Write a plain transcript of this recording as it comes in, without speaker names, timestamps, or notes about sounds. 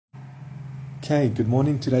Okay, good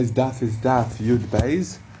morning. Today's daf is daf Yud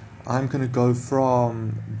Beis. I'm going to go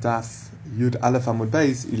from daf Yud Aleph Amud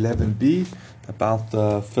Beis 11b, about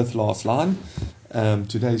the fifth last line.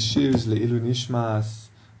 Today's shir is Le'ilu Nishmas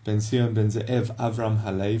Ben Sion Ben Ze'ev Avram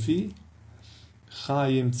Halevi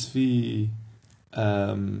Chaim Tzvi.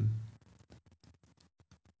 One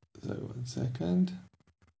second.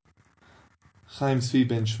 Chaim Tzvi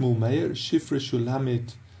Ben Shmuel Meir Shifra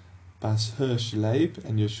Shulamit Bas Hirsch Leib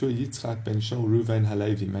and Yeshua Yitzchak Ben Shol Ruvain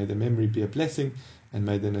Halevi. May the memory be a blessing and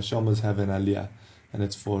may the neshamas have an aliyah. And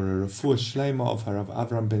it's for a refuah shleima of Harav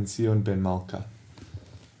Avram Ben Sion Ben Malka.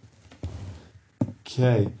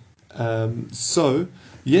 Okay, so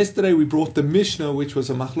yesterday we brought the mishnah, which was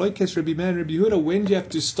a machloikes Rabbi Meir and Rabbi Yehuda. When do you have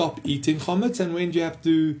to stop eating chametz and when do you have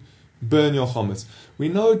to burn your chametz? We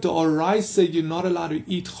know the oraisa you're not allowed to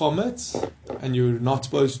eat chametz, and you're not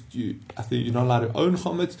supposed to. I think you're not allowed to own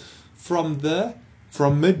chametz from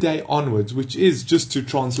midday onwards, which is, just to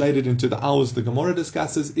translate it into the hours the Gemara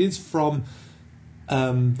discusses, is from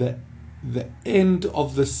the end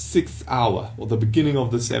of the 6th hour or the beginning of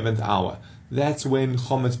the 7th hour. That's when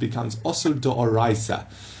chametz becomes also d'oraisa.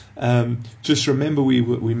 Just remember,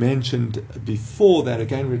 we mentioned before that,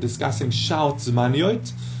 again, we're discussing shout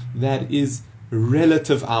zmaniot. That is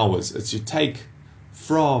relative hours. It's you take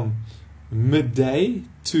from midday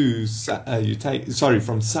to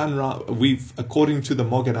from sunrise. According to the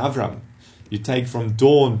Mogen Avram, you take from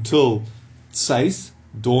dawn till tseis,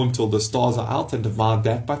 dawn till the stars are out, and divide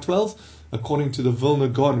that by 12. According to the Vilna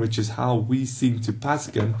Gaon, which is how we seem to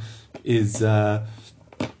paskin, is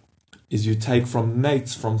you take from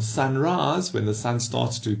nates, from sunrise, when the sun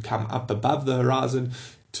starts to come up above the horizon,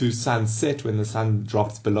 to sunset, when the sun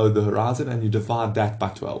drops below the horizon, and you divide that by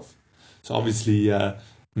 12. So obviously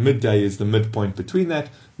midday is the midpoint between that,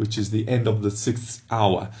 which is the end of the 6th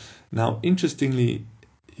hour. Now, interestingly,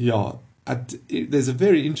 there's a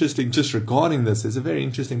very interesting, just regarding this, there's a very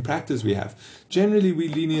interesting practice we have. Generally, we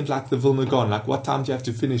lenient like the Vilna Gaon, like what time do you have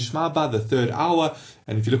to finish Shema by, the 3rd hour.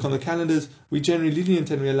 And if you look on the calendars, we generally lenient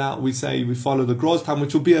and we say we follow the Groz time,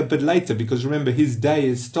 which will be a bit later, because remember, his day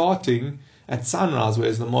is starting at sunrise,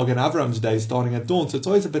 whereas the Mogen Avram's day is starting at dawn. So it's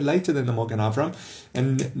always a bit later than the Mogen Avram.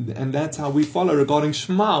 And that's how we follow regarding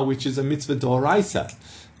Shema, which is a mitzvah d'oraisa.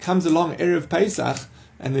 Comes along Erev Pesach,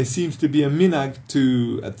 and there seems to be a minhag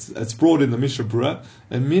it's brought in the Mishnah Berurah,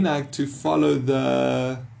 a minhag to follow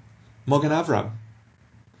the Mogen Avram.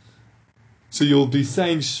 So you'll be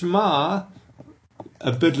saying Shema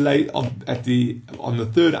a bit late on the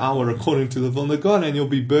 3rd hour according to the Vilna Gaon, and you'll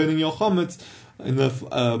be burning your chametz in the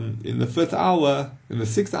 5th hour, in the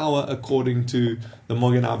 6th hour, according to the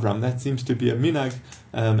Mogen Avram. That seems to be a minhag,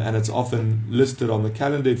 and it's often listed on the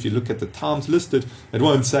calendar. If you look at the times listed, it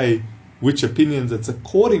won't say which opinions it's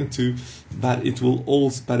according to, but it will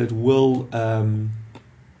also,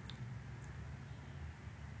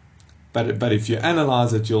 But if you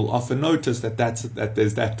analyze it, you'll often notice that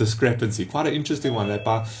there's that discrepancy. Quite an interesting one, that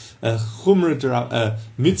by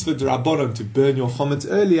mitzvah d'rabbanan, to burn your chametz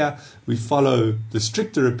earlier, we follow the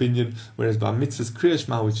stricter opinion, whereas by mitzvah kriyas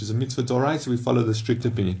shema, which is a mitzvah d'oraisa, we follow the strict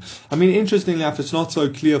opinion. I mean, interestingly enough, it's not so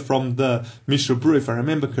clear from the Mishnah Berurah, if I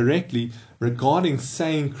remember correctly, regarding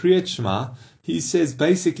saying kriyas shema. He says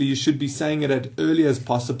basically you should be saying it as early as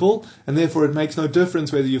possible, and therefore it makes no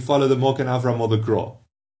difference whether you follow the Mogen Avram or the Gra.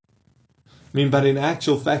 But in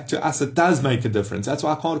actual fact, to us it does make a difference. That's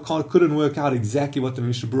why I couldn't work out exactly what the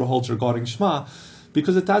Mishnah Berurah holds regarding Shema,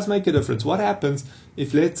 because it does make a difference. What happens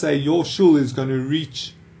if, let's say, your shul is going to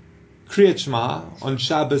reach Kriyat Shema on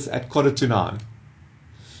Shabbos at 8:45,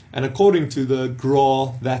 and according to the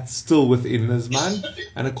Gra, that's still within the Zman,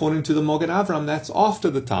 and according to the Mogen Avram, that's after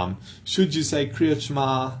the time. Should you say Kriyat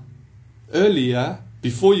Shema earlier,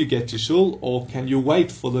 before you get to shul, or can you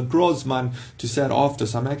wait for the Grozman to say it after?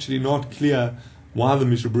 So I'm actually not clear why the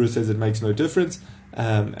Mishnah Berurah says it makes no difference,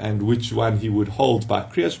 and which one he would hold by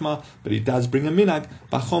Kriyas Shema, but he does bring a minhag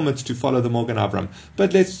by chometz to follow the Mogen Avram.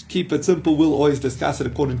 But let's keep it simple. We'll always discuss it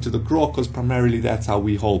according to the Gra, because primarily that's how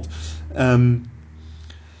we hold.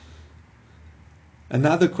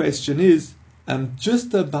 Another question is,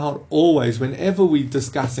 just about always, whenever we're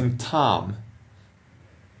discussing time,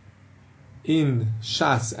 in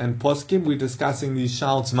Shas and Poskim, we're discussing these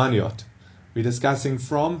shouts maniot. We're discussing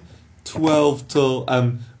from 12 till,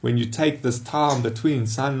 when you take this time between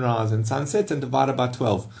sunrise and sunset and divide it by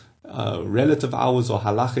 12. Relative hours or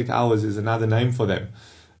halachic hours is another name for them.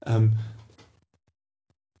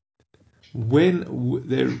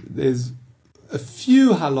 There's a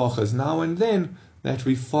few halachas now and then that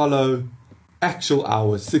we follow actual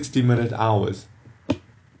hours, 60-minute hours.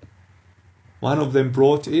 One of them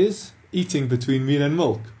brought is eating between meal and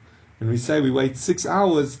milk. When we say we wait 6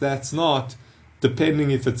 hours, that's not depending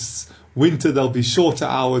if it's winter, there'll be shorter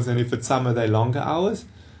hours, and if it's summer, they're longer hours.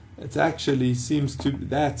 It actually seems to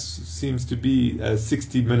be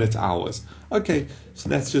 60-minute hours. Okay, so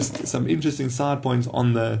that's just some interesting side points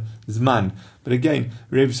on the Zman. But again,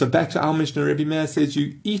 so back to our Mishnah, Rebbe Meir says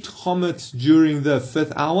you eat chametz during the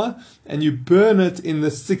 5th hour and you burn it in the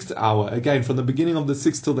 6th hour. Again, from the beginning of the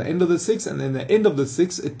 6th till the end of the 6th, and then the end of the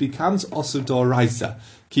 6th, it becomes osur d'oraisa.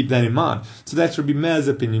 Keep that in mind. So that's Rebbe Meir's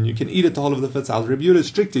opinion. You can eat it the whole of the 5th hour. Rebbe Yehuda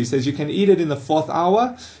strictly says you can eat it in the 4th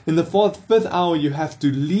hour. In the 5th hour, you have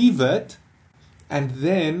to leave it, and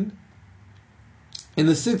then in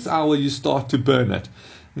the 6th hour, you start to burn it.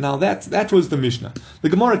 Now that was the Mishnah. The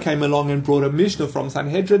Gemara came along and brought a Mishnah from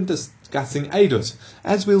Sanhedrin discussing Eidos.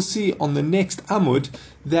 As we'll see on the next Amud,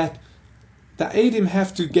 that the Eidim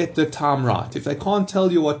have to get the time right. If they can't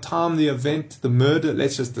tell you what time the event, the murder,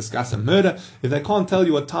 let's just discuss a murder. If they can't tell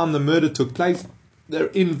you what time the murder took place, they're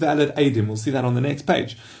invalid Eidim. We'll see that on the next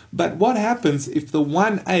page. But what happens if the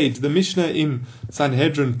one Eid, the Mishnah in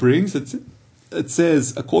Sanhedrin brings, it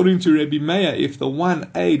says, according to Rebbe Meir, if the one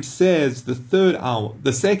Eid says the 3rd hour,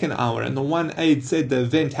 the 2nd hour, and the one Eid said the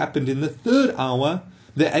event happened in the 3rd hour,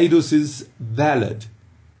 the Eidos is valid.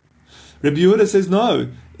 Rebbe Yehuda says no.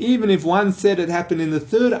 Even if one said it happened in the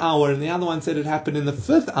 3rd hour and the other one said it happened in the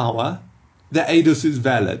 5th hour, the Eidos is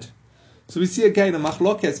valid. So we see again a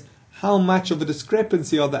machlokes. How much of a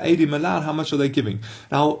discrepancy are the Eidim allowed? How much are they giving?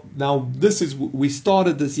 Now we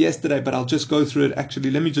started this yesterday, but I'll just go through it. Actually,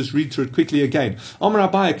 let me just read through it quickly again. So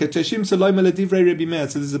this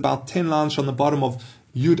is about 10 lines from the bottom of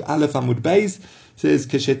Yud Aleph Amud Beis. Says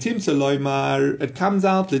it comes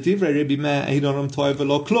out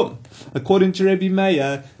according to Rebbe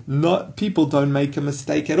Meir, people don't make a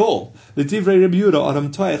mistake at all. And according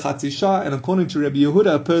to Rebbe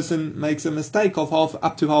Yehuda, a person makes a mistake of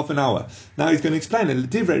up to half an hour. Now he's going to explain it.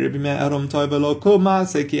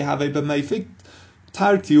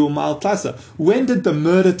 When did the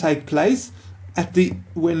murder take place?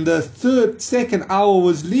 When the 2nd hour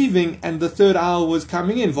was leaving and the 3rd hour was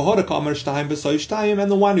coming in. And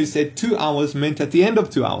the one who said 2 hours meant at the end of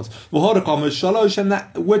 2 hours. And the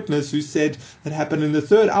witness who said it happened in the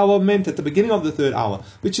 3rd hour meant at the beginning of the 3rd hour,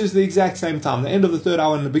 which is the exact same time. The end of the 3rd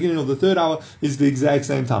hour and the beginning of the 3rd hour is the exact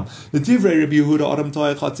same time. The Divrei Rebbe Yehuda,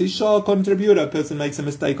 a person makes a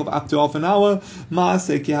mistake of up to half an hour.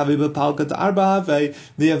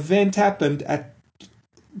 The event happened at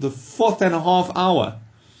the 4th and a half hour.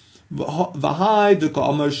 The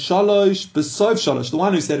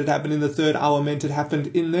one who said it happened in the 3rd hour meant it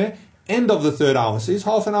happened in the end of the 3rd hour. So he's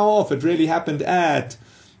half an hour off. It really happened at,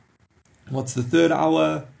 what's the 3rd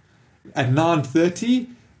hour? At 9:30,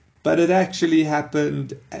 but it actually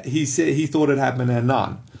happened, he thought it happened at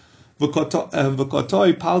 9. He's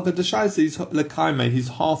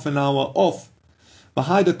half an hour off. The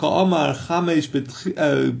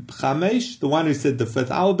one who said the 5th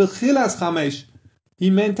hour, he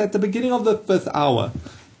meant at the beginning of the 5th hour.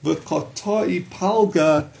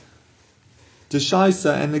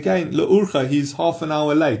 And again, he's half an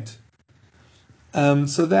hour late.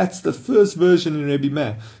 So that's the first version in Rebbe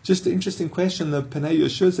Meir. Just an interesting question. The Pnei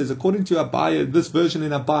Yeshua says, according to Abaya, this version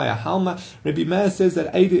in Abaya, how much Rebbe Meir says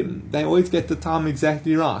that they always get the time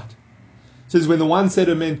exactly right. Says when the one said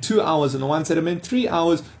it meant 2 hours and the one said it meant 3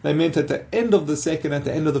 hours, they meant at the end of the 2nd, at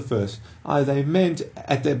the end of the 1st. They meant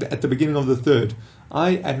at the beginning of the 3rd.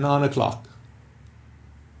 At 9 o'clock.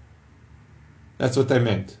 That's what they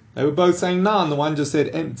meant. They were both saying 9. The one just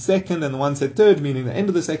said 2nd and the one said 3rd, meaning the end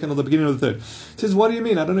of the 2nd or the beginning of the 3rd. Says, what do you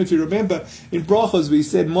mean? I don't know if you remember, in Brachos we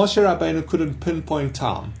said Moshe Rabbeinu couldn't pinpoint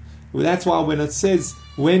time. Well, that's why when it says,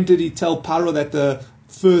 when did he tell Paro that the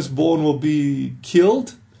firstborn will be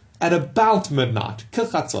killed? At about midnight.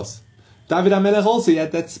 Kechatzos. David HaMelech also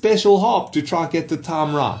had that special harp to try to get the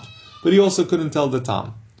time right. But he also couldn't tell the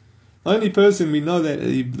time. The only person we know that,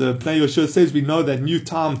 the Pnei Yeshua says we know that new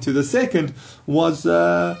time to the 2nd was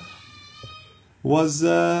Avram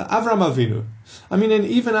Avinu. And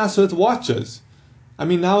even us with watches.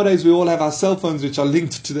 Nowadays we all have our cell phones which are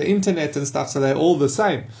linked to the internet and stuff, so they're all the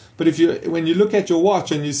same. But when you look at your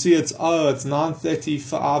watch and you see it's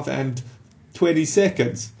 9:35 and 20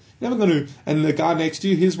 seconds, you're never going to, and the guy next to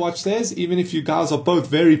you, his watch says, even if you guys are both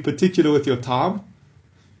very particular with your time,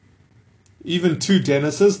 even two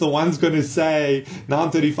Genesis, the one's going to say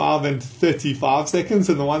 9:35 and 35 seconds,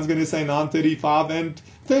 and the one's going to say 9:35 and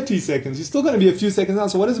 30 seconds. You're still going to be a few seconds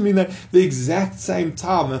out. So what does it mean that the exact same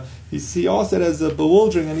time? He asked it as a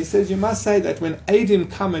bewildering, and he says you must say that when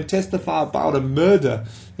Eidim come and testify about a murder,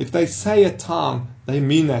 if they say a time, they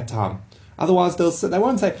mean that time. Otherwise, they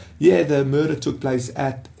won't say, yeah, the murder took place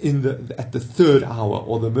at the third hour,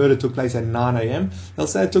 or the murder took place at 9 a.m. They'll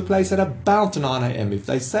say it took place at about 9 a.m. If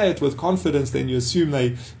they say it with confidence, then you assume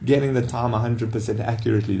they're getting the time 100%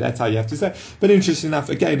 accurately. That's how you have to say. But interesting enough,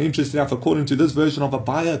 according to this version of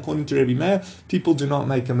Abaya, according to Rebbe Meir, people do not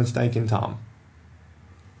make a mistake in time.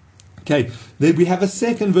 Okay, then we have a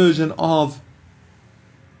second version of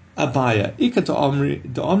Abaya. Ika to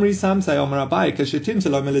Omri Sam say Omar Abaya kashetim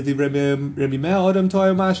telom ledivrei Rebbe Meir Adam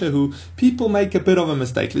toyo mashehu. People make a bit of a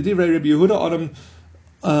mistake. Ledivrei Rebbe Yehuda Adam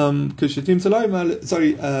kashetim telom.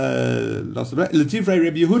 Sorry, ledivrei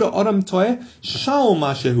Rebbe Yehuda Adam toyo shal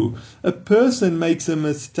mashehu. A person makes a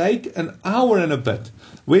mistake an hour and a bit.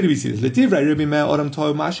 Where do we see this? Ledivrei Rebbe Meir Adam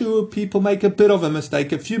toyo mashehu. People make a bit of a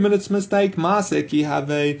mistake, a few minutes mistake. Masek you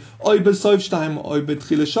have a oy besof shtayim oy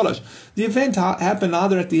betchila shalosh. The event happened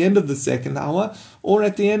either at the end of the second hour or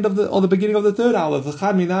at the end of the beginning of the third hour.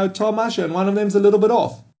 And one of them's a little bit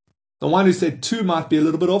off. The one who said 2 might be a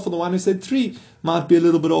little bit off, or the one who said 3 might be a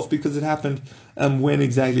little bit off because it happened when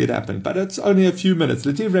exactly it happened. But it's only a few minutes.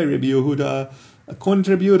 According to Rebbe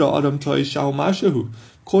Yehuda, Adam toy shal mashahu.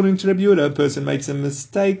 According to Rebbe Yehuda, a person makes a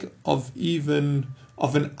mistake of an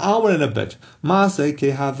hour and a bit. Maaseh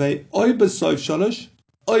kehave oy besof shalosh.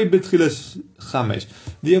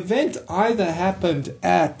 The event either happened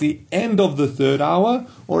at the end of the third hour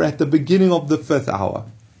or at the beginning of the fifth hour.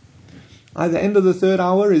 Either end of the third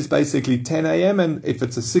hour is basically 10 a.m. and if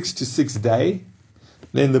it's a 6 to 6 day,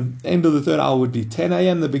 then the end of the third hour would be 10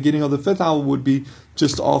 a.m. The beginning of the fifth hour would be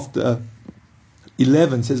just after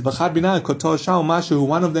 11. It says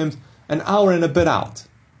one of them's an hour and a bit out.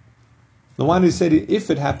 The one who said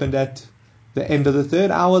if it happened at the end of the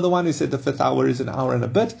third hour, the one who said the fifth hour is an hour and a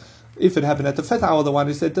bit. If it happened at the fifth hour, the one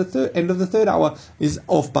who said the end of the third hour is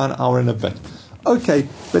off by an hour and a bit. Okay,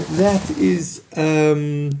 but that is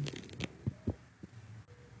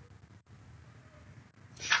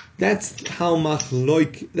that's how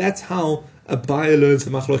Abaya learns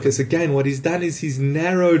the machlokes. Again, what he's done is he's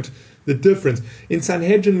narrowed the difference. In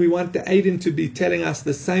Sanhedrin, we want the Eidim to be telling us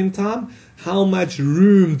the same time. How much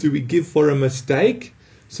room do we give for a mistake?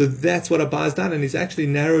 So that's what Abaya's done, and he's actually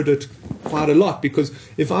narrowed it quite a lot. Because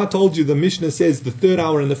if I told you the Mishnah says the third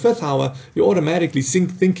hour and the fifth hour, you're automatically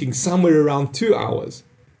thinking somewhere around 2 hours.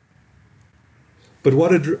 But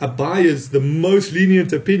what Abaya's, the most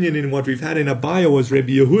lenient opinion in what we've had in Abaya was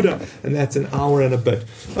Rebbe Yehuda, and that's an hour and a bit.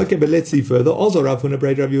 Okay, but let's see further. Also, Rav Huna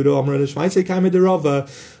Braid Rav Yehuda Amar Shmaisei Kaimei de Rava.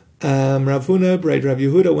 Rav Huna Braid Rav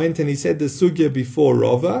Yehuda went and he said the sugya before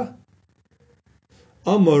Rava.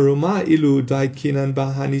 Amaruma ilu daikinan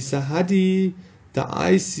bahani sahadi the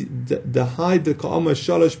high the ka'amar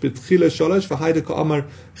shalosh betchila shalosh v'high the ka'amar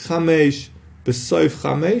chamesh besoif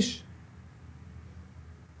chamesh.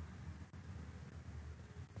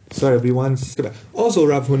 Sorry, everyone. Also,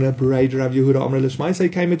 Rav Huna Braid Rav Yehuda Amar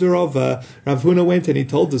Lishmaisei came to Rava. Rav Huna went and he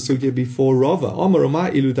told the sugya before Rava. Amaruma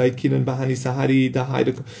ilu daikinan bahani sahadi the high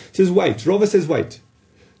says wait. Rava says wait.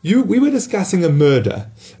 We were discussing a murder,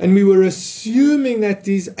 and we were assuming that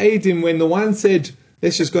these Eidim, when the one said,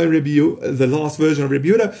 let's just go and review the last version of Rebbe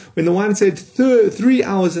Yehuda, when the one said 3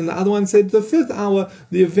 hours and the other one said the fifth hour,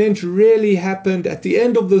 the event really happened at the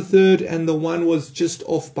end of the third, and the one was just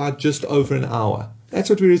off by just over an hour. That's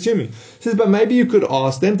what we're assuming. He says, but maybe you could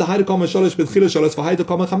ask them, maybe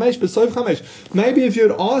if you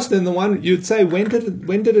had asked them the one, you'd say, when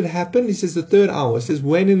did it happen? He says the third hour. He says,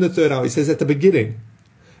 when in the third hour? He says, at the beginning.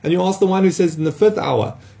 And you ask the one who says in the fifth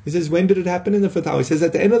hour. He says, when did it happen in the fifth hour? He says,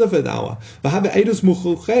 at the end of the fifth hour. And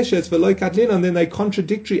then they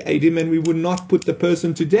contradictory Eidim, and we would not put the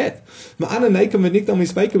person to death. We're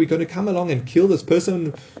going to come along and kill this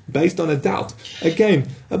person based on a doubt. Again,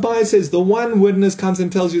 Abaya says, the one witness comes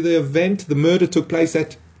and tells you the event, the murder took place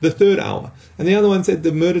at the third hour. And the other one said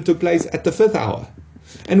the murder took place at the fifth hour.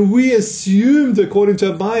 And we assumed, according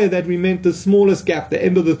to Abaya, that we meant the smallest gap, the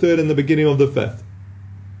end of the third and the beginning of the fifth.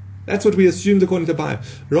 That's what we assumed according to Abaya.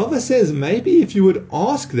 Rava says maybe if you would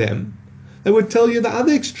ask them, they would tell you the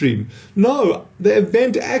other extreme. No, the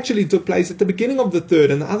event actually took place at the beginning of the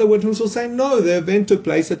third, and the other witness will say no, the event took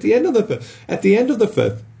place at the end of the fifth. At the end of the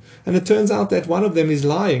fifth, and it turns out that one of them is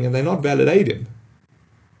lying, and they're not valid Eidim.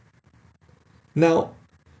 Now,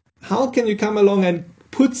 how can you come along and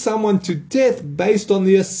put someone to death based on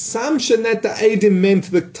the assumption that the Eidim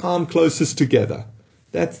meant the time closest together?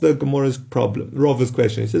 That's the Gemara's problem, Rava's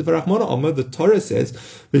question. He says, the Torah says,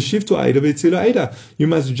 you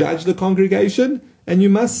must judge the congregation and you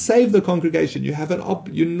must save the congregation. You have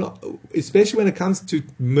especially when it comes to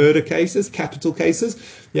murder cases, capital cases,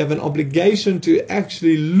 you have an obligation to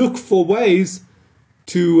actually look for ways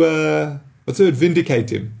to vindicate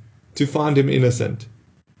him. to find him innocent.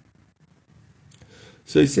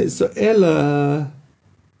 So he says, so Ella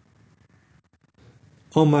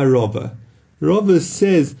Omar Rava. Rava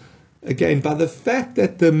says, again, by the fact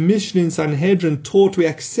that the Mishnah in Sanhedrin taught we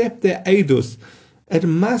accept their edus, it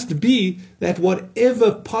must be that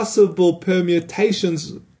whatever possible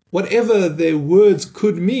permutations, whatever their words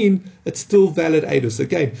could mean, it's still valid edus.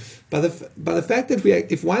 Again, by the fact that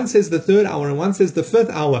if one says the third hour and one says the fifth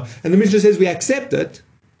hour, and the Mishnah says we accept it,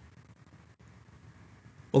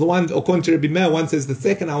 or the one, according to Rabbi Meir, one says the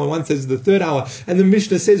second hour, one says the third hour, and the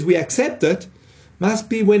Mishnah says we accept it, must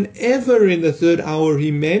be whenever in the third hour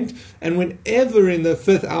he meant, and whenever in the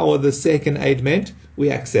fifth hour the second aid meant, we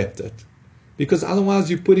accept it. Because otherwise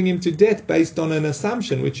you're putting him to death based on an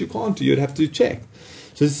assumption, which you can't do, you'd have to check.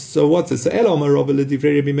 So what's this? According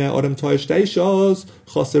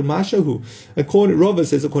Rava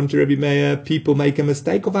says, according to Rabbi Meir, people make a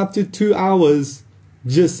mistake of up to 2 hours.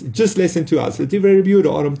 Just less than 2 hours. According to Rabbi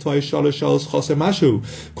Yehuda,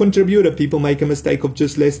 people make a mistake of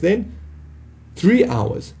just less than 3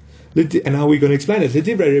 hours. And now we're going to explain it.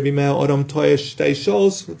 According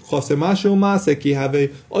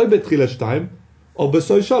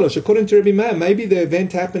to Rabbi Meir, maybe the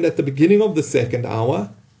event happened at the beginning of the second hour,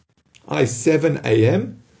 7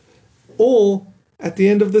 a.m., or at the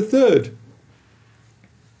end of the third,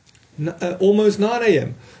 almost 9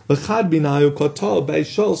 a.m. And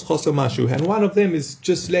one of them is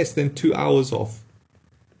just less than 2 hours off.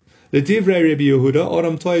 And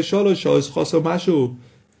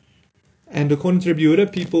according to Rabbi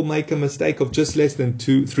Yehuda, people make a mistake of just less than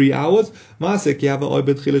 3 hours. The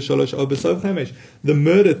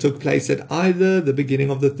murder took place at either the beginning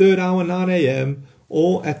of the third hour, 9 a.m.,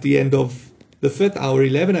 or at the end of the fifth hour,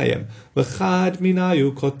 11 a.m.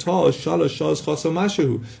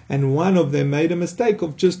 And one of them made a mistake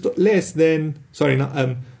of just less than,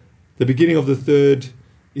 the beginning of the third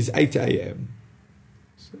is 8 a.m.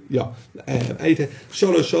 And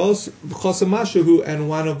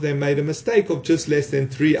one of them made a mistake of just less than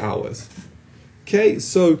 3 hours. Okay,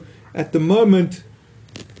 so at the moment,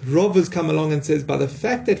 Rava's come along and says, by the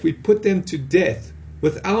fact that we put them to death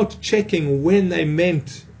without checking when they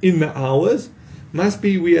meant in the hours, must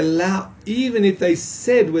be we allow, even if they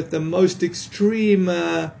said with the most extreme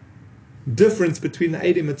difference between the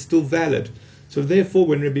Eidim, it's still valid. So therefore,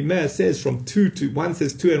 when Rabbi Meir says from 2 to, one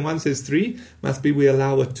says 2 and one says 3, must be we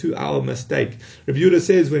allow a 2 hour mistake. Rabbi Yehuda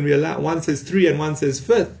says when we allow, one says 3 and one says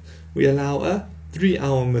 5th, we allow a 3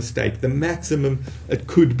 hour mistake, the maximum it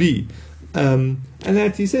could be. And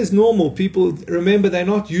that he says normal people, remember, they're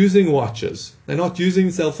not using watches, they're not using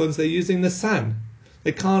cell phones, they're using the sun.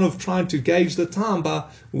 They're kind of trying to gauge the time by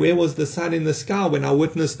where was the sun in the sky when I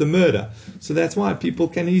witnessed the murder. So that's why people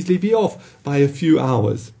can easily be off by a few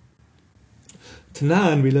hours.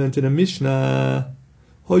 Tanan, we learned in a mishnah.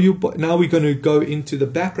 Now we're going to go into the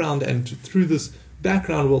background, and through this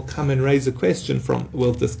background we'll come and raise a question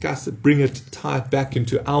we'll discuss it, bring it, tie it back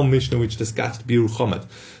into our mishnah which discussed Birur Chomet.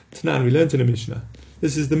 Tanan, we learned in a mishnah.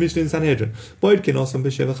 This is the mishnah in Sanhedrin.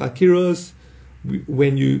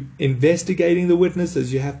 When you investigating the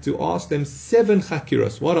witnesses, you have to ask them 7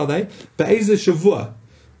 chakiros. What are they? Be'ezeh shavua.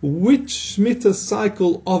 Which Shemitah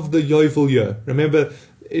cycle of the Yovel year? Remember,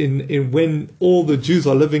 in when all the Jews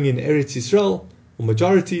are living in Eretz Yisrael, or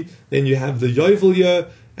majority, then you have the Yovel year,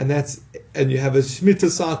 and you have a Shemitah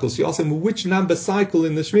cycle. So you ask them, which number cycle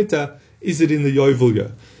in the Shemitah is it in the Yovel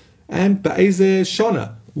year? And Be'ezeh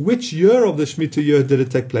shana. Which year of the Shemitah year did it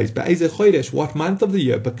take place? Be'ezeh chodesh. What month of the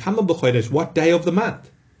year? Bekama b'chodesh. What day of the month?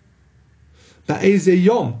 Be'ezeh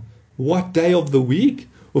yom. What day of the week?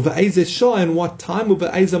 Uve'ezeh shah. And what time?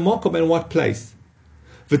 Uve'ezeh makom. And what place?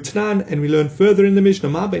 V'tnan, and we learn further in the Mishnah,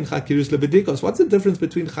 ma ben chakirus lebedikos. What's the difference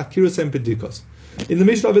between chakirus and bedikos? In the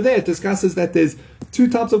Mishnah over there, it discusses that there's 2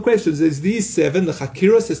 types of questions. There's these 7, the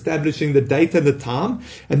chakirus establishing the date and the time,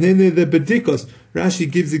 and then there's the bedikos. Rashi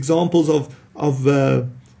gives examples of the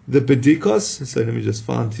bedikos. So let me just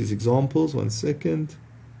find his examples. 1 second.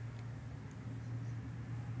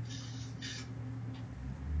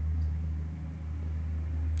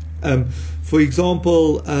 For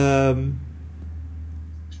example,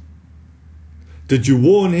 did you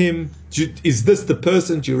warn him? Is this the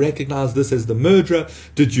person? Do you recognize this as the murderer?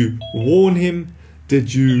 Did you warn him?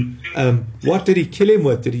 Did you? What did he kill him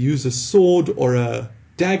with? Did he use a sword or a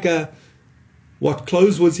dagger? What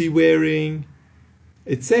clothes was he wearing?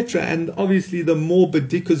 Etc. And obviously, the more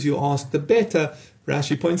bedikos you ask, the better.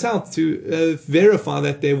 Rashi points out to verify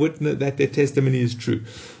that their testimony is true.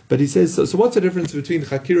 But he says, so what's the difference between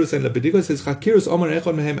chakirus and bedikos? He says, chakirus omar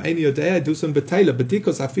echon mehem ein yodea dusun betayla.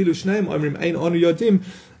 Bedikos afilu shneim omrim ein onu yodim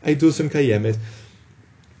dusun kayemet.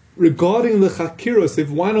 regarding the chakiros, if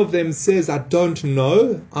one of them says, I don't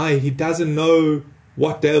know, he doesn't know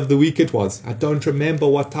what day of the week it was, I don't remember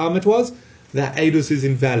what time it was, the edus is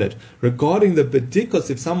invalid. Regarding the bedikos,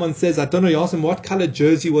 if someone says, I don't know, you ask him, what color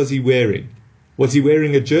jersey was he wearing? Was he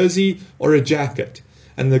wearing a jersey or a jacket?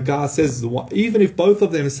 And the guy says, even if both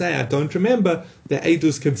of them say, I don't remember, the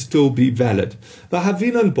edus can still be valid.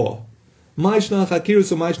 V'havinan bo. What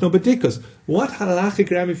halachic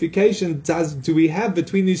ramification do we have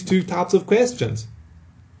between these two types of questions?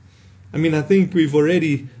 I mean, I think we've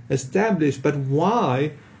already established, but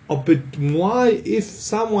why if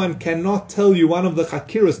someone cannot tell you one of the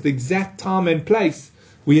chakiros, the exact time and place,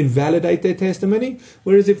 we invalidate their testimony?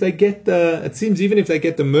 Whereas if they get it seems even if they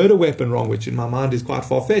get the murder weapon wrong, which in my mind is quite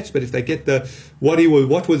far-fetched, but if they get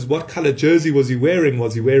what color jersey was he wearing?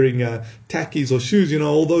 Was he wearing tackies or shoes?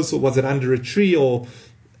 All those, was it under a tree or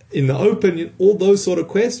in the open? All those sort of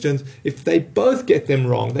questions. If they both get them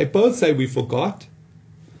wrong, they both say we forgot,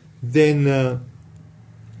 then their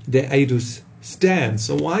edus stands.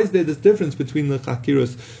 So why is there this difference between the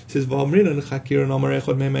chakiros? It says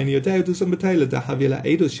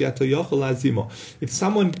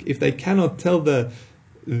if they cannot tell the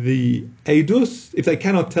edus, if they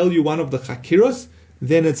cannot tell you one of the chakiros,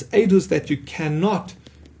 then it's edus that you cannot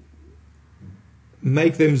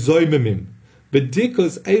make them zoymimim.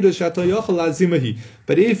 Bedikos edus shato yochel lazimahi.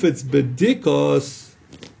 But if it's bedikos,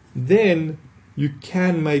 then you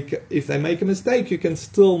can if they make a mistake, you can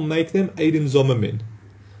still make them Eidim Zomamin.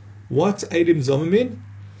 What's Eidim Zomamin?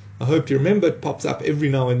 I hope you remember, it pops up every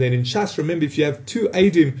now and then in Shas. Remember, if you have two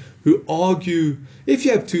Eidim who argue, if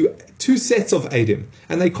you have two sets of Eidim,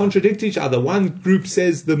 and they contradict each other, one group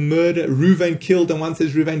says the murder, Reuven killed, and one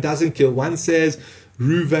says Reuven doesn't kill. One says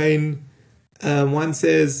Reuven, one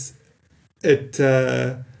says it,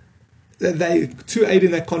 they two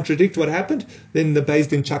Eidim that contradict what happened, then the Beis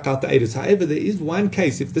Din chuck out the Eidim. However, there is one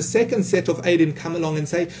case. If the second set of Eidim come along and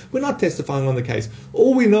say, we're not testifying on the case,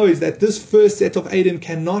 all we know is that this first set of Eidim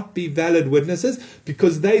cannot be valid witnesses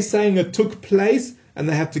because they're saying it took place and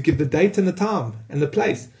they have to give the date and the time and the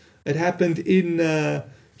place. It happened in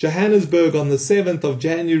Johannesburg on the 7th of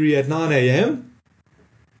January at 9 a.m.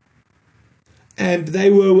 and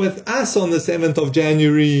they were with us on the 7th of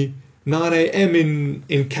January 9 a.m.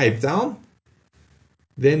 in Cape Town,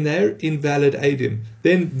 then they're invalid Eidim.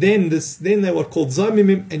 Then they're what called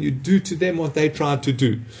Zomimim, and you do to them what they tried to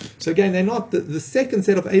do. So again, they're not the second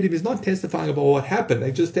set of Eidim is not testifying about what happened. They're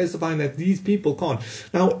just testifying that these people can't.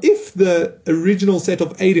 Now, if the original set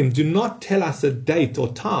of Eidim do not tell us a date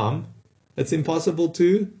or time, it's impossible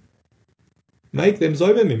to make them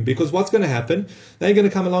Zomimim, because what's going to happen? They're going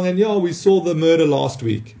to come along and we saw the murder last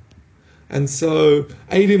week. And so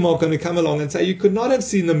Eidim are going to come along and say, you could not have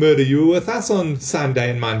seen the murder. You were with us on Sunday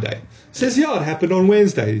and Monday. Says, it happened on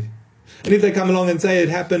Wednesday. And if they come along and say it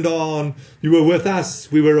happened you were with us,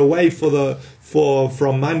 we were away from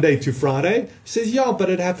Monday to Friday. Says, but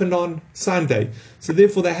it happened on Sunday. So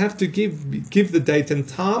therefore they have to give the date and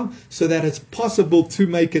time so that it's possible to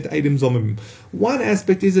make it Eidim Zomim. One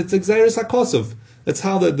aspect is it's Exeris HaKosov. That's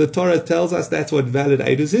how the Torah tells us that's what valid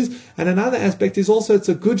edus is. And another aspect is also it's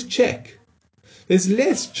a good check. There's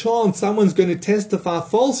less chance someone's going to testify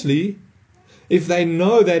falsely if they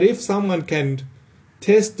know that if someone can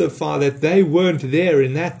testify that they weren't there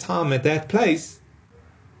in that time at that place,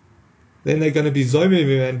 then they're going to be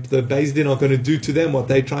zomim and the Beis Din are going to do to them what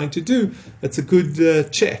they're trying to do. It's a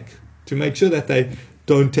good check to make sure that they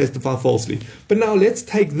don't testify falsely. But now let's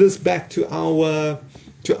take this back to our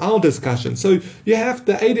discussion. So the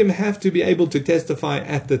Eidim have to be able to testify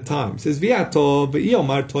at the time. It says, if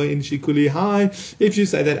you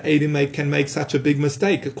say that Eidim can make such a big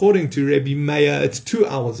mistake, according to Rabbi Meir, it's 2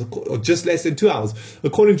 hours, or just less than 2 hours.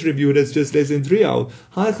 According to Rabbi Yehuda, it's just less than 3 hours.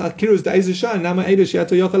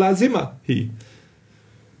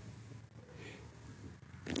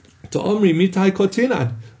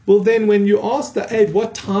 Well, then when you ask the Eid,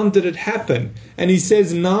 what time did it happen? And he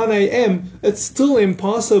says 9 a.m., it's still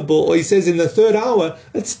impossible, or he says in the 3rd hour,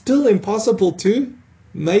 it's still impossible to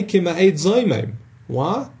make him an Eid Zoymim.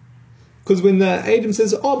 Why? Because when the Eidim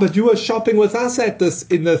says, but you were shopping with us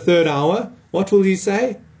in the 3rd hour, what will he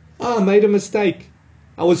say? I made a mistake.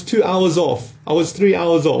 I was 2 hours off. I was 3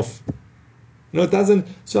 hours off. No, it doesn't.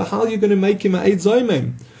 So how are you going to make him an Eid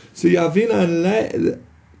Zoymim? So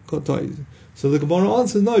So the Gemara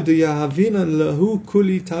answers, no, do Yahavina lahu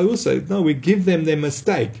kuli tausa? No, we give them their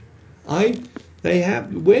mistake. They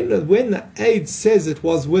have when the aid says it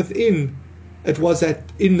was in the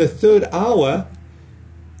 3rd hour,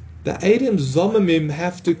 the Eidim Zomimim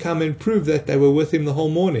have to come and prove that they were with him the whole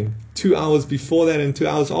morning 2 hours before that and 2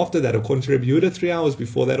 hours after that. According to Rabbi Yehuda, 3 hours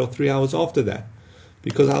before that or 3 hours after that.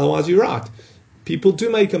 Because otherwise you're right. People do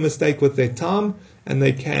make a mistake with their time, and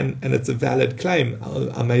they can, and it's a valid claim.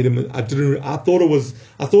 I thought it was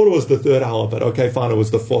the 3rd hour, but okay, fine, it was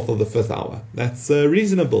the 4th or the 5th hour. That's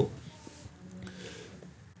reasonable.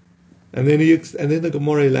 And then the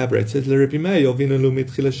Gemara elaborates. Says, Rabbi Meir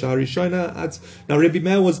now Rabbi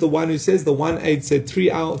Meir was the one who says the one aid said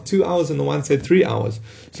 2 hours, and the one said 3 hours.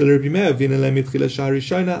 So Rabbi Meir, according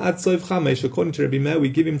to Rabbi Meir, we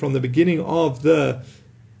give him from the beginning of the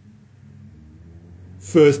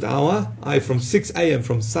first hour, from 6 a.m.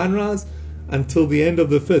 from sunrise until the end of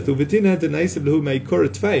the 5th.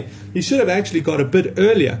 He should have actually got a bit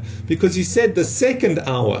earlier, because he said the 2nd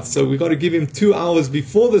hour, so we've got to give him 2 hours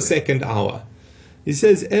before the 2nd hour. He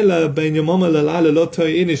says, no one's going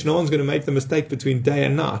to make the mistake between day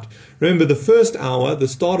and night. Remember, the first hour, the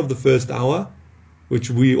start of the first hour,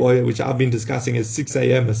 which I've been discussing as 6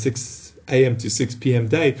 a.m., a 6 a.m. to 6 p.m.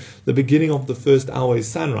 day, the beginning of the first hour is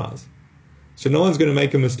sunrise. So no one's going to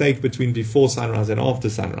make a mistake between before sunrise and after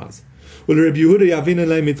sunrise. According to Rabbi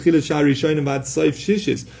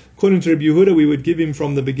Yehuda, we would give him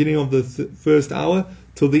from the beginning of the first hour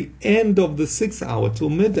till the end of the 6th hour,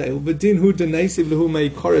 till midday.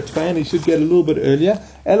 He should get a little bit earlier.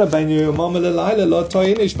 But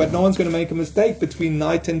no one's going to make a mistake between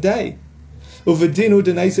night and day.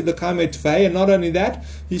 And not only that,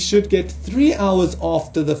 he should get 3 hours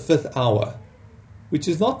after the 5th hour, which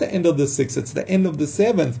is not the end of the 6th, it's the end of the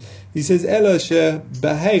 7th. He says, in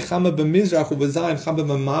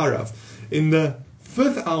the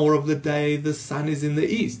 5th hour of the day, the sun is in the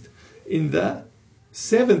east. In the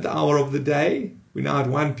 7th hour of the day, we're now at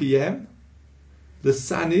 1 p.m., the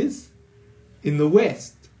sun is in the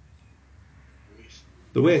west.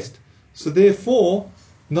 The west. So therefore,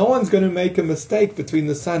 no one's going to make a mistake between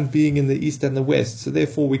the sun being in the east and the west. So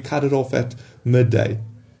therefore, we cut it off at midday.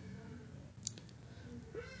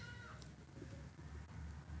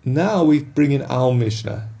 Now we bring in our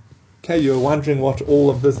Mishnah. Okay, you're wondering what all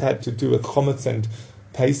of this had to do with chametz and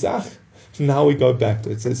Pesach. Now we go back to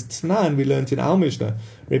it. It says, Tnan, we learned in our Mishnah,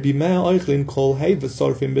 Rabbi Meir oichlin kol hey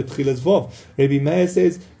v'sorfim betchilas vov. Rabbi Meir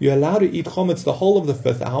says, you're allowed to eat chametz the whole of the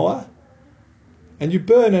 5th hour, and you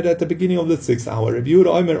burn it at the beginning of the 6th hour. Rabbi Yehuda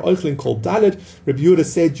omer oichlin kol dalet. Rabbi Yehuda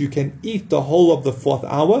said you can eat the whole of the 4th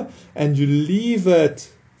hour, and you leave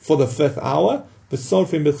it for the 5th hour,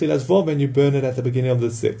 and you burn it at the beginning of the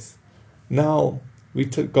 6th. Now we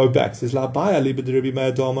go back. It says, according to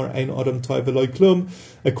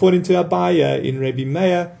Abaya in Rabbi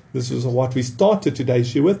Meir, this is what we started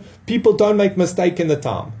today's shiur with. People don't make mistake in the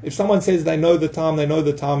time. If someone says they know the time, and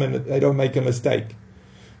they don't make a mistake. It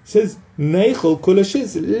says, let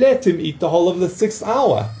him eat the whole of the 6th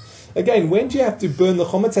hour. Again, when do you have to burn the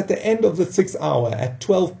chametz? At the end of the 6th hour, at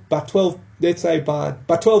 12, let's say by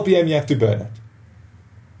 12 p.m. you have to burn it.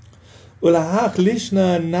 And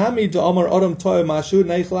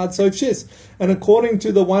according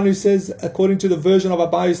to the one who says, according to the version of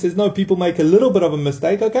Abai who says, no, people make a little bit of a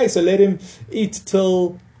mistake. Okay, so let him eat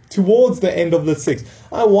till towards the end of the 6th.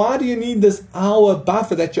 Why do you need this hour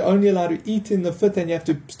buffer that you're only allowed to eat in the 5th and you have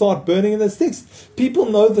to start burning in the 6th? People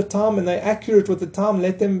know the time and they're accurate with the time.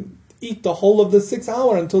 Let them eat the whole of the 6th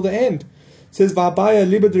hour until the end. It says, V'abaya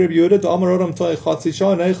libed Rabbi Yehuda d'amar odom toy chatzi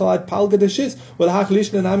shah neichel ad palga d'shis v'lhach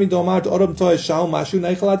lishna nami d'amar odom toy shah mashu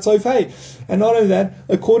neichel ad soifei. And not only that,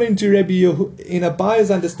 according to Rabbi Yehuda, in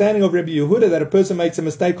Abaya's understanding of Rabbi Yehuda, that a person makes a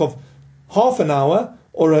mistake of half an hour,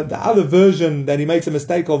 or the other version that he makes a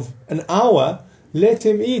mistake of an hour, let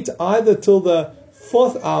him eat either till the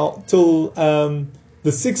 4th hour, till the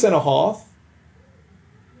 6.5.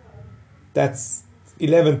 That's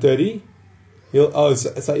 11:30.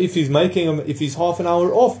 So if he's half an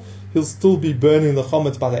hour off, he'll still be burning the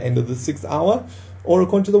chametz by the end of the 6th hour. Or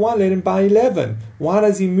according to the one, let him by 11. Why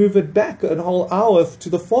does he move it back a whole hour to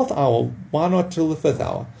the 4th hour? Why not till the 5th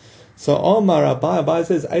hour? So Omar Abai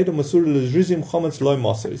says,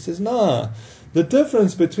 he says, no. The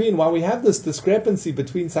difference between why we have this discrepancy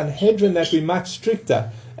between Sanhedrin that we're much stricter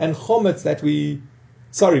and chametz that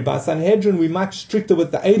by Sanhedrin we're much stricter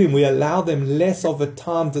with the Eidim. We allow them less of a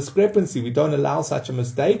time discrepancy. We don't allow such a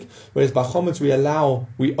mistake. Whereas by chametz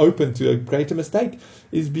we open to a greater mistake,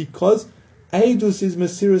 is because Eidus is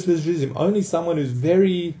Mesiras Lezrizim. Only someone who's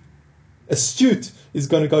very astute is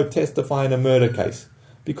going to go testify in a murder case,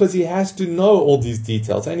 because he has to know all these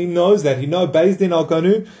details, and he knows that. Beis Din are going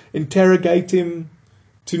to interrogate him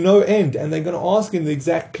to no end, and they're going to ask him the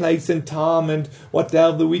exact place and time and what day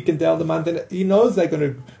of the week and day of the month, and he knows they're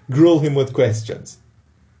going to grill him with questions.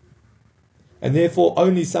 And therefore,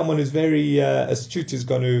 only someone who's very astute is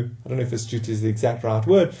going to, I don't know if astute is the exact right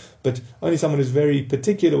word, but only someone who's very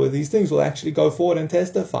particular with these things will actually go forward and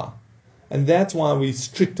testify. And that's why we're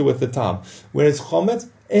stricter with the time. Whereas chametz,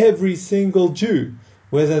 every single Jew,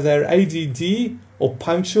 whether they're ADD or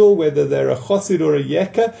punctual, whether they're a chosid or a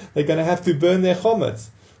yekka, they're going to have to burn their chametz.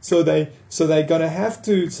 So they're going to have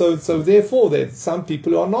to, so therefore there's some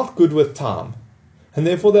people who are not good with time. And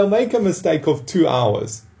therefore they'll make a mistake of 2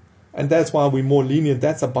 hours. And that's why we're more lenient.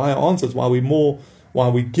 That's a buyer answer. It's why we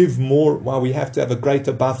give more, why we have to have a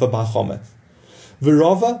greater buffer by chametz.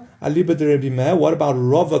 V'rova aliba de Rebbe Meir. What about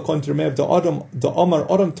Rava contra Meir? The Omar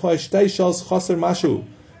Adam toy shtei shals chaser mashu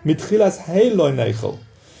mitchilas hey lo neichel.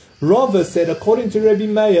 Rava said, according to Rebbe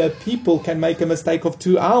Meir, people can make a mistake of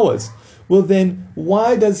 2 hours. Well then,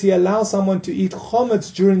 why does he allow someone to eat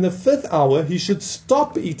chametz during the 5th hour? He should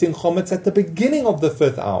stop eating chametz at the beginning of the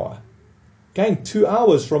 5th hour. Again, 2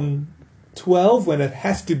 hours from 12 when it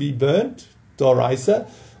has to be burnt, doraisa,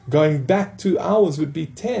 going back 2 hours would be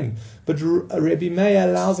 10. But Rebbe Meir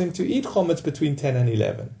allows him to eat chametz between 10 and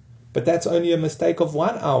 11. But that's only a mistake of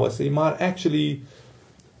 1 hour, so he might actually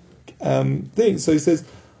think. So he says,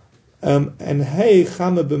 and hey,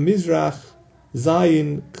 chama b'mizrach,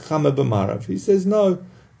 zayin chama b'marav. He says, no,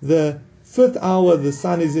 the 5th hour the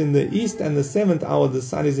sun is in the east, and the 7th hour the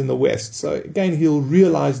sun is in the west. So again, he'll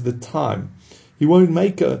realize the time. He won't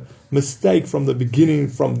make a mistake from the beginning,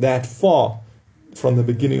 from that far, from the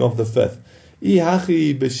beginning of the 5th.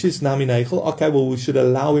 Okay, well, we should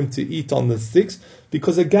allow him to eat on the 6th,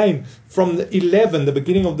 because again, from the 11, the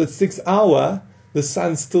beginning of the 6th hour, the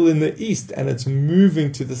sun's still in the east, and it's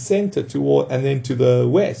moving to the center, and then to the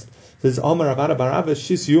west. Says Amar Rabba Barava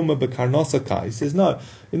Shis Yuma Bekarnosaka. He says, no,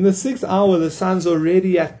 in the 6th hour the sun's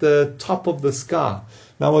already at the top of the sky.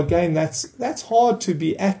 Now again, that's hard to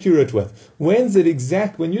be accurate with. When's it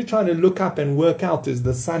exact? When you're trying to look up and work out, is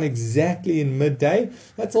the sun exactly in midday?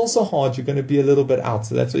 That's also hard. You're going to be a little bit out.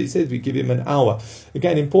 So that's what he says. We give him an hour.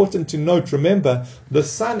 Again, important to note, remember, the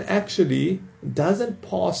sun actually doesn't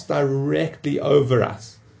pass directly over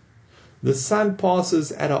us. The sun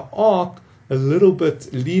passes at an arc a little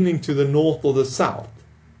bit leaning to the north or the south.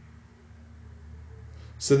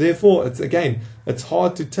 So therefore, it's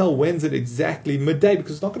hard to tell when's it exactly midday,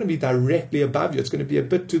 because it's not going to be directly above you. It's going to be a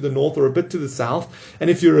bit to the north or a bit to the south. And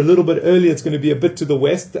if you're a little bit early, it's going to be a bit to the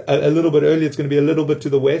west. A little bit early, it's going to be a little bit to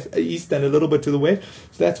the west, east, and a little bit to the west.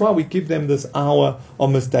 So that's why we give them this hour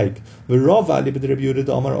of mistake.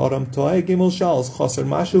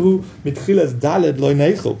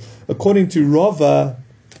 According to Rava,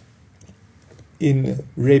 in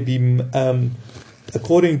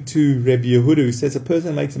according to Rabbi Yehuda, who says a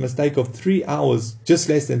person makes a mistake of 3 hours, just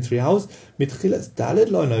less than 3 hours, a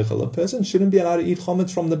person shouldn't be allowed to eat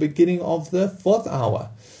chametz from the beginning of the 4th hour.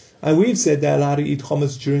 And we've said they're allowed to eat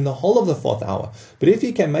chametz during the whole of the 4th hour. But if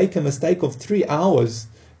he can make a mistake of 3 hours,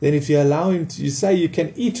 then if you allow him to, you say you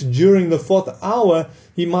can eat during the 4th hour,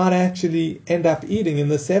 he might actually end up eating in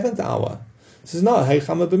the 7th hour. He says, no, hey,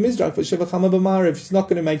 chama b'mizrach, v'sheva chama b'marav. He's not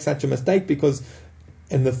going to make such a mistake, because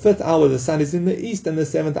in the 5th hour the sun is in the east, and the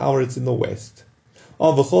 7th hour it's in the west.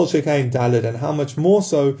 And how much more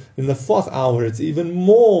so in the 4th hour, it's even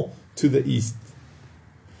more to the east.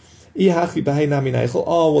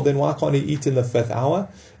 Oh, well then why can't he eat in the 5th hour?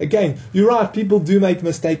 Again, you're right, people do make a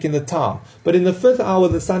mistake in the time. But in the 5th hour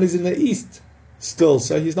the sun is in the east still,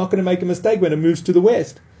 so he's not going to make a mistake when it moves to the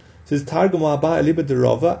west. Says Targum Abai Liba de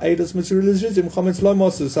Rava, Eidos Mitzrilizim Chametz Lo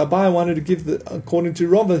Moses. So Abai wanted to give, according to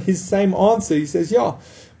Rava, his same answer. He says, yeah,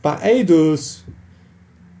 by Eidos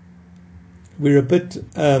we're a bit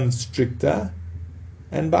stricter,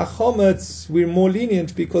 and by Chametz we're more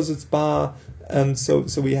lenient, because it's by so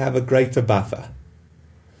we have a greater buffer.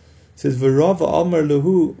 It says V'Rava Amar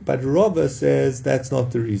Lahu, but Rava says that's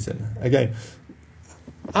not the reason. Again,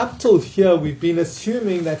 up till here, we've been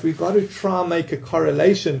assuming that we've got to try and make a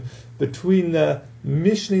correlation between the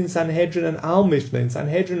Mishnah in Sanhedrin and our Mishnah. In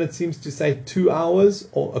Sanhedrin, it seems to say 2 hours,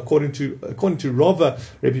 or according to Rava,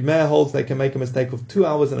 Rebbe Meir holds they can make a mistake of 2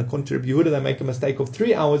 hours, and according to Rebbe Yehuda, they make a mistake of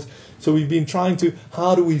 3 hours. So we've been trying to,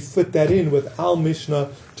 how do we fit that in with our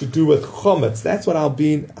Mishnah to do with chametz? That's what our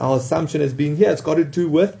assumption has been here. It's got to do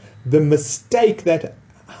with the mistake, that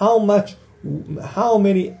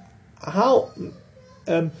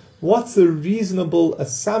what's the reasonable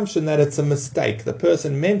assumption that it's a mistake? The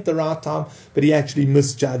person meant the right time, but he actually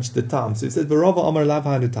misjudged the time. So it says, "V'Rava Amar Lav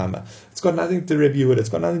Ha'Netama." It's got nothing to do with Rebbe Yehuda. It's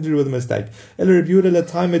got nothing to do with a mistake. The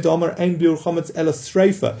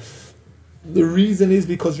reason is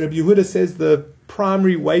because Rebbe Yehuda says the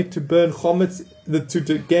primary way to burn chametz,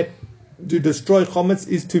 to get to destroy chametz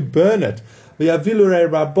is to burn it.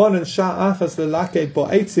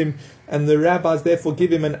 And the rabbis therefore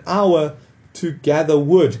give him an hour to gather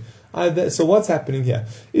wood. So what's happening here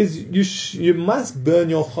is you must burn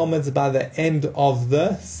your chametz by the end of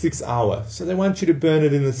the 6th hour. So they want you to burn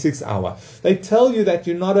it in the 6th hour. They tell you that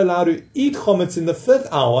you're not allowed to eat chametz in the 5th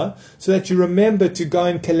hour, so that you remember to go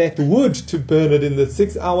and collect wood to burn it in the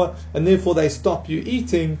 6th hour, and therefore they stop you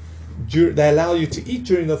eating. They allow you to eat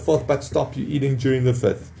during the 4th, but stop you eating during the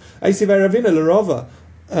 5th.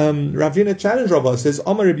 Ravina challenged Rava, says,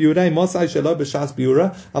 Omar Rabbi Yehuda, Mosai Shelo b'shas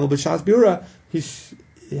biura, Aval b'shas biura, he says,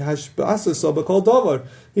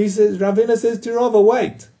 Ravina says to Rava,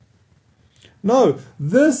 wait. No,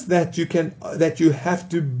 this that you have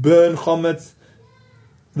to burn chametz,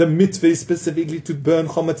 the mitzvah is specifically to burn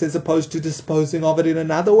chametz as opposed to disposing of it in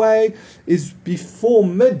another way, is before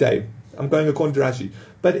midday. I'm going according to Rashi.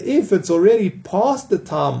 But if it's already past the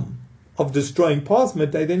time of destroying past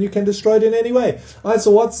midday, then you can destroy it in any way. All right,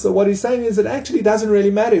 so what he's saying is it actually doesn't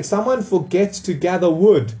really matter. If someone forgets to gather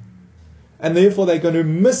wood, and therefore they're going to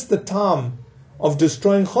miss the time of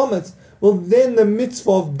destroying chametz, well then the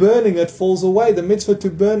mitzvah of burning it falls away. The mitzvah to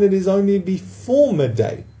burn it is only before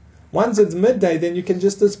midday. Once it's midday, then you can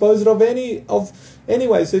just dispose it of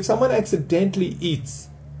anyway. So if someone accidentally eats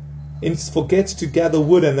and forgets to gather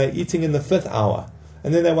wood and they're eating in the 5th hour,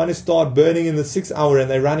 and then they want to start burning in the 6th hour and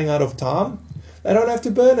they're running out of time, they don't have to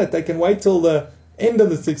burn it. They can wait till the end of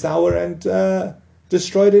the 6th hour and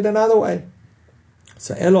destroy it in another way.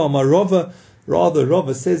 So Elo Amar Rava, rather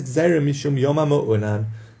Rava says Gzeira Mishum Yoma Mu'unan.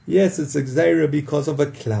 Yes, it's a Gzeira because of a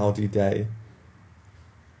cloudy day.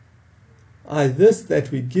 This that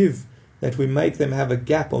we make them have a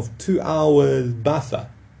gap of 2 hours buffer,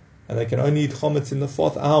 and they can only eat chametz in the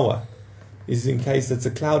 4th hour, is in case it's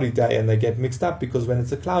a cloudy day and they get mixed up, because when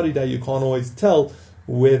it's a cloudy day you can't always tell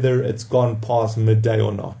whether it's gone past midday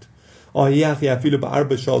or not. Oh well,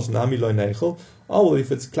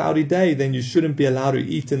 if it's a cloudy day, then you shouldn't be allowed to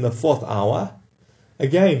eat in the 4th hour.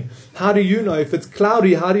 Again, how do you know if it's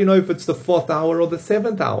cloudy? How do you know if it's the 4th hour or the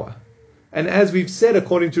 7th hour? And as we've said,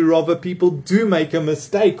 according to Rava, people do make a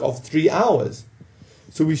mistake of 3 hours.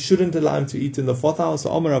 So we shouldn't allow him to eat in the 4th hour. So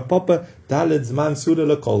Omer Rav Papa, Daled Zman Suda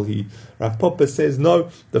Lekolhi. Rav Papa says, no,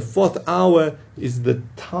 the 4th hour is the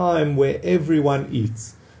time where everyone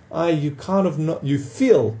eats. You kind of not, you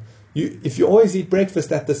feel, if you always eat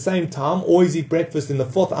breakfast at the same time, always eat breakfast in the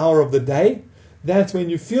 4th hour of the day, that's when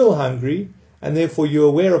you feel hungry, and therefore you're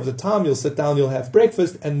aware of the time, you'll sit down, you'll have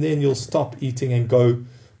breakfast, and then you'll stop eating and go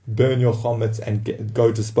burn your chametz and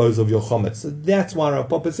go dispose of your chametz. So that's why Rav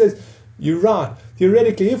Papa says, you're right.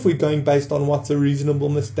 Theoretically, if we're going based on what's a reasonable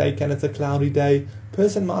mistake and it's a cloudy day,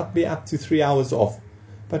 person might be up to 3 hours off.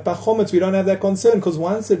 But by chametz, we don't have that concern, because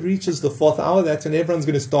once it reaches the 4th hour, that's when everyone's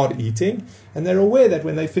going to start eating, and they're aware that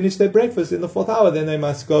when they finish their breakfast in the 4th hour, then they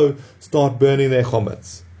must go start burning their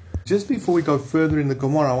chametz. Just before we go further in the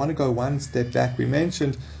Gemara, I want to go one step back. We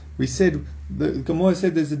said, the Gemara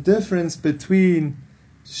said there's a difference between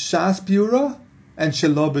Shas Biura and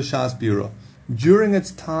Shelo b'Shas Biura, during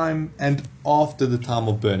its time and after the time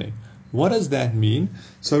of burning. What does that mean?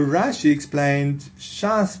 So Rashi explained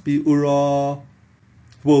Shas Biura.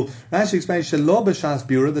 Well, Rashi explained Shelo b'Shas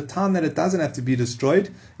Biura, the time that it doesn't have to be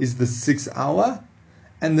destroyed is the 6th hour,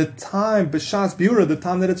 and the time b'Shas Biura, the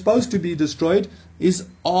time that it's supposed to be destroyed, is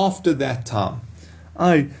after that time.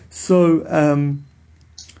 So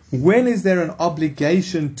when is there an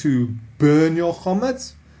obligation to burn your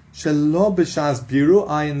chametz? Shelo b'Shas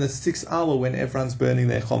Biura, in the 6th hour when everyone's burning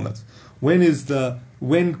their chametz. When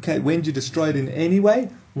do you destroy it in any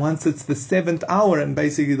way? Once it's the 7th hour, and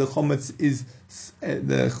basically the chametz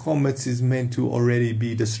is meant to already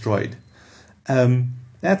be destroyed.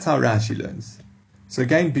 That's how Rashi learns. So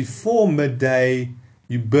again, before midday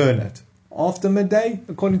you burn it. After midday,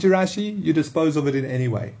 according to Rashi, you dispose of it in any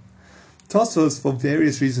way. Tosfos, for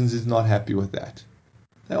various reasons, is not happy with that.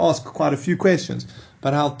 They ask quite a few questions.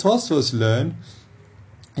 But how Tosfos learn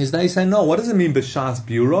is they say, no, what does it mean b'Shas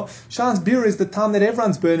Biura? Shas Biura is the time that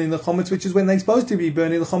everyone's burning the chametz, which is when they're supposed to be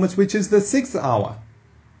burning the chametz, which is the 6th hour.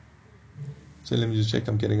 So let me just check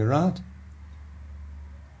I'm getting it right.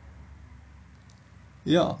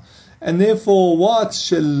 Yeah. And therefore, what's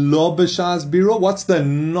Shelo b'Shas Biura? What's the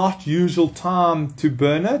not usual time to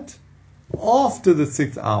burn it? After the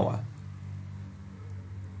 6th hour.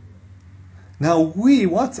 Now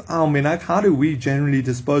what's our minhag? How do we generally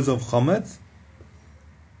dispose of chametz?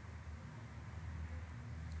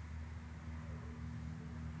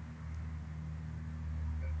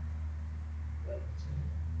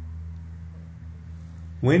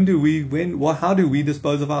 How do we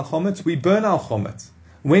dispose of our chametz? We burn our chametz.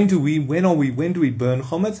 When do we burn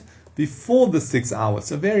chametz? Before the 6 hours.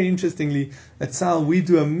 So very interestingly, at Sal we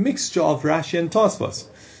do a mixture of Rashi and Tosfos.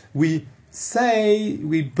 We say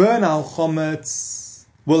we burn our chametz.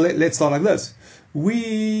 Well, let's start like this.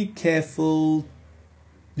 We're careful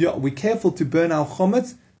to burn our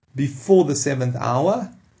chametz before the 7th hour,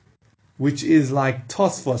 which is like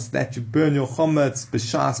Tosfos, that you burn your chametz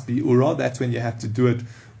b'shas bi'ura. That's when you have to do it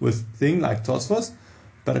with thing like Tosfos.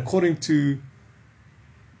 But according to,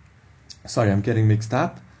 sorry, I'm getting mixed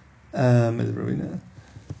up.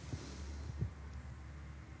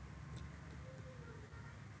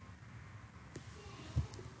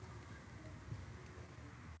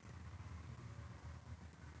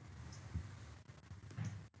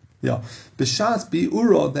 Yeah, b'shas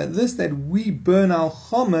bi'ura, that we burn our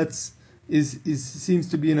chametz is seems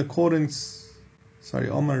to be in accordance. Sorry,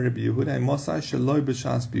 Omar Rabbi Yehuda Mosai Shaloi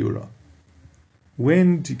b'shas bi'ura.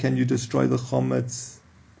 When can you destroy the chametz?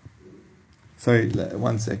 Sorry,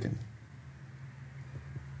 1 second.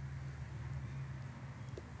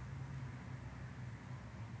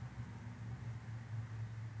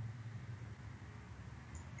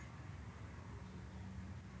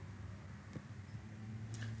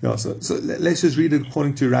 Yeah, so let's just read it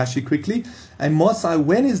according to Rashi quickly. And Mosai,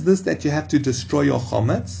 when is this that you have to destroy your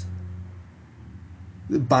chametz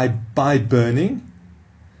by burning?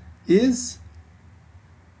 Is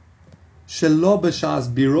shelo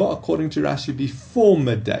b'shas biro, according to Rashi, before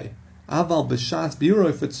midday. Aval b'shas biro,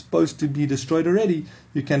 if it's supposed to be destroyed already,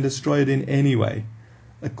 you can destroy it in any way.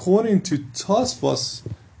 According to Tosfos,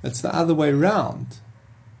 it's the other way round.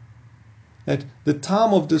 That the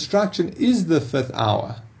time of destruction is the 5th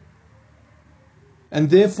hour. And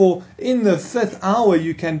therefore, in the 5th hour,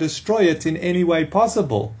 you can destroy it in any way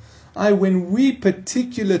possible. When we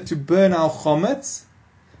particular to burn our chametz,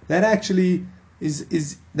 that actually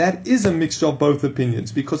is a mixture of both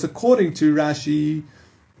opinions. Because according to Rashi,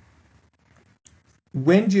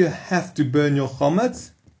 when do you have to burn your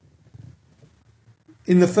chametz?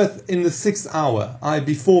 In the 6th hour,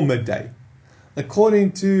 before midday.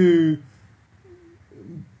 According to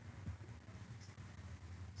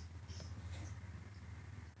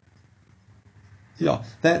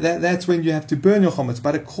that's when you have to burn your chametz.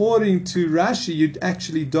 But according to Rashi, you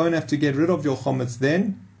actually don't have to get rid of your chametz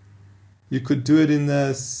then. You could do it in the...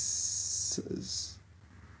 this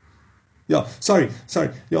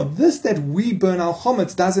that we burn our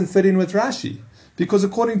chametz doesn't fit in with Rashi. Because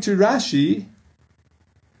according to Rashi,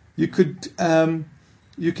 you can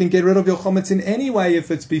get rid of your chametz in any way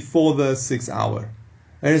if it's before the 6th hour.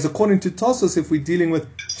 Whereas according to Tosfos, if we're dealing with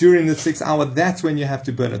during the 6th hour, that's when you have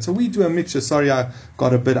to burn it. So we do a mixture. Sorry, I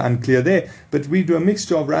got a bit unclear there. But we do a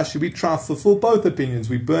mixture of Rashi. We try to fulfill both opinions.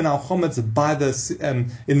 We burn our chametz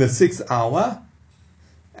in the 6th hour,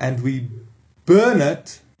 and we burn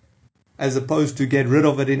it as opposed to get rid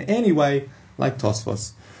of it in any way, like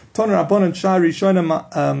Tosfos. Ton Rabban and Shari Shona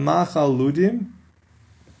Machal Ludim.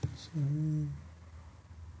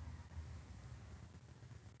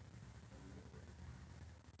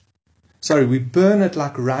 Sorry, we burn it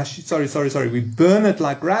like Rashi. Sorry. We burn it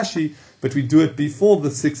like Rashi, but we do it before the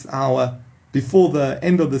 6th hour, before the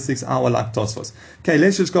end of the 6th hour, like Tosfos. Okay,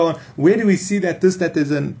 let's just go on. Where do we see that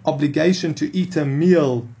there's an obligation to eat a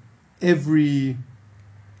meal every...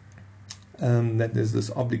 that there's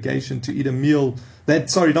this obligation to eat a meal.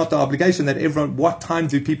 Not the obligation, that everyone, what time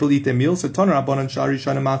do people eat their meals? So, Toner Rabbanan Shari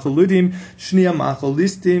Shana Machal Ludim, Shnia Machal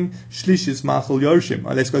Listim, Shlishis Machal Yoshim.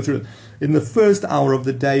 Let's go through it. In the first hour of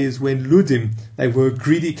the day is when Ludim, they were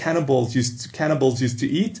greedy cannibals used to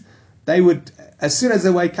eat. They would, as soon as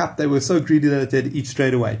they wake up, they were so greedy that they'd eat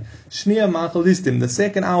straight away. Shnia Machal Listim. The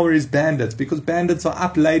second hour is bandits, because bandits are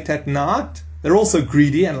up late at night. They're also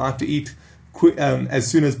greedy and like to eat as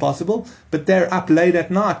soon as possible, but they're up late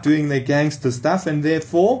at night doing their gangster stuff, and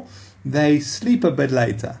therefore they sleep a bit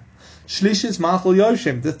later. Shlishis Machal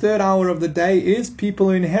Yoshem. The third hour of the day is people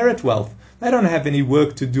who inherit wealth. They don't have any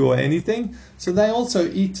work to do or anything, so they also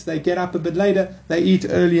eat. They get up a bit later. They eat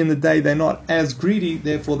early in the day. They're not as greedy,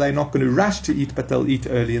 therefore they're not going to rush to eat, but they'll eat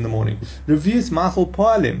early in the morning. Revius Machal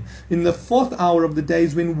Poalim. In the 4th hour of the day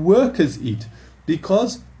is when workers eat,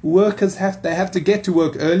 because workers have to get to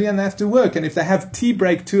work early, and they have to work. And if they have tea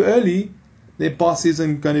break too early, their boss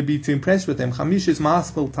isn't going to be too impressed with them. Chamish is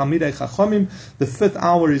Maskal Talmidei Chachomim. The 5th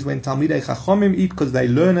hour is when Talmidei Chachomim eat, because they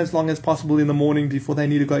learn as long as possible in the morning before they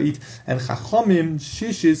need to go eat. And Chachomim,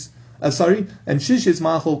 Shish is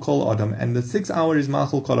Machal Kol Adam. And the 6th hour is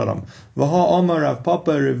Machal Kol Adam. V'ha Omar Rav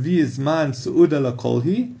Papa Revi Zman Su'uda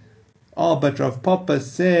Lakolhi. But Rav Papa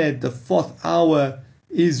said the 4th hour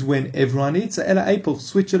is when everyone eats. So Ela Apel,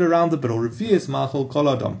 switch it around a bit. Or Revius Machol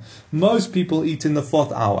Kolodom. Most people eat in the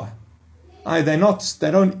 4th hour. They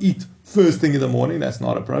don't eat first thing in the morning. That's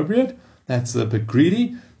not appropriate. That's a bit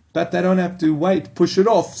greedy. But they don't have to wait, push it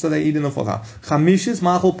off, so they eat in the 4th hour. Chamishis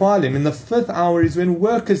Machol Palim. In the 5th hour is when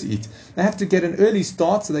workers eat. They have to get an early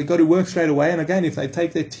start, so they go to work straight away. And again, if they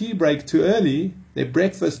take their tea break too early,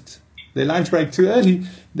 their lunch break too early,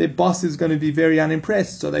 their boss is going to be very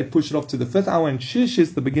unimpressed. So they push it off to the 5th hour. And Shish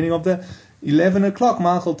is the beginning of the 11 o'clock.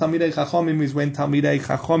 Ma'achol Talmidei Chachomim is when Talmidei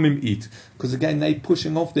Chachomim eat. Because again, they're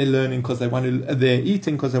pushing off their learning because they're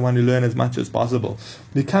eating because they want to learn as much as possible.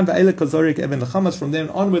 From then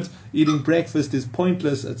onwards, eating breakfast is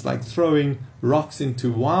pointless. It's like throwing rocks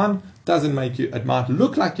into wine. It might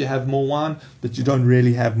look like you have more wine, but you don't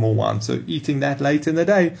really have more wine. So eating that late in the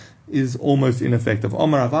day is almost ineffective.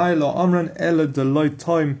 Omar Avaylo Omran Ela Deloy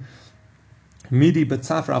Time Midi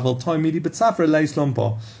Betzafra Aval Time Midi Betzafra Leis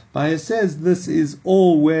Lompo. But it says this is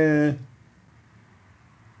all where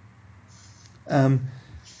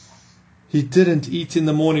he didn't eat in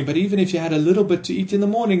the morning. But even if you had a little bit to eat in the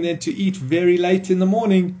morning, then to eat very late in the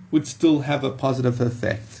morning would still have a positive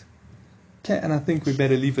effect. Okay, and I think we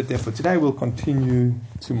better leave it there for today. We'll continue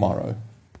tomorrow.